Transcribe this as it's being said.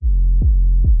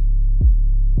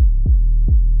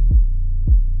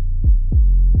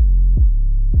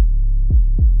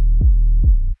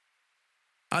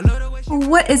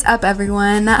is up,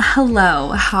 everyone?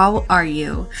 Hello, how are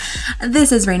you?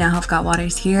 This is Raina Helfgott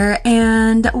Waters here,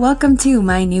 and welcome to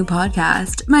my new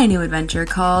podcast, my new adventure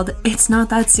called It's Not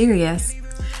That Serious.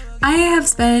 I have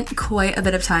spent quite a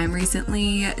bit of time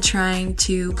recently trying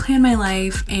to plan my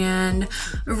life and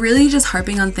really just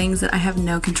harping on things that I have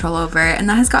no control over, and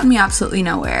that has gotten me absolutely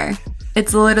nowhere.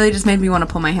 It's literally just made me want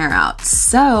to pull my hair out.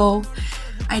 So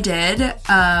I did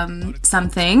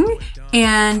something,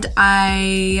 and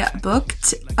I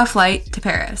booked a flight to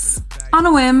Paris on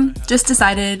a whim. Just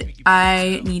decided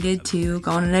I needed to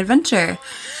go on an adventure.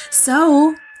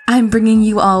 So I'm bringing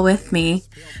you all with me.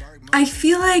 I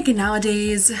feel like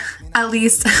nowadays, at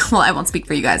least, well, I won't speak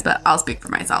for you guys, but I'll speak for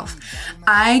myself.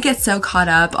 I get so caught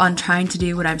up on trying to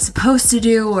do what I'm supposed to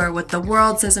do or what the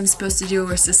world says I'm supposed to do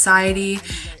or society.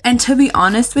 And to be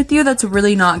honest with you, that's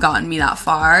really not gotten me that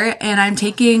far. And I'm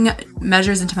taking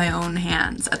measures into my own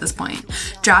hands at this point.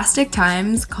 Drastic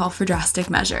times call for drastic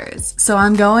measures. So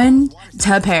I'm going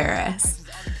to Paris.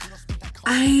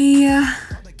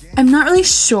 I'm not really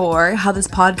sure how this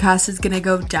podcast is going to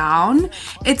go down.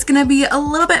 It's going to be a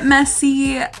little bit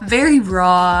messy, very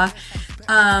raw.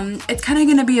 It's kind of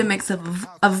going to be a mix of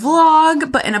a vlog,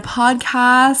 but in a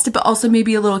podcast, but also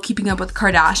maybe a little keeping up with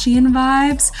Kardashian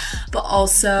vibes, but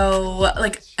also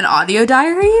like an audio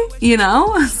diary, you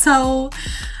know? So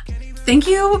thank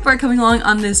you for coming along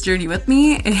on this journey with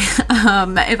me.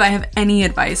 If I have any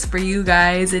advice for you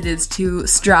guys, it is to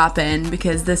strap in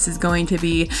because this is going to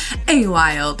be a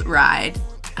wild ride.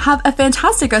 Have a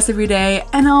fantastic rest of your day,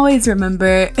 and always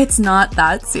remember, it's not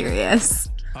that serious.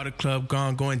 All the club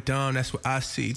going down, that's what I see.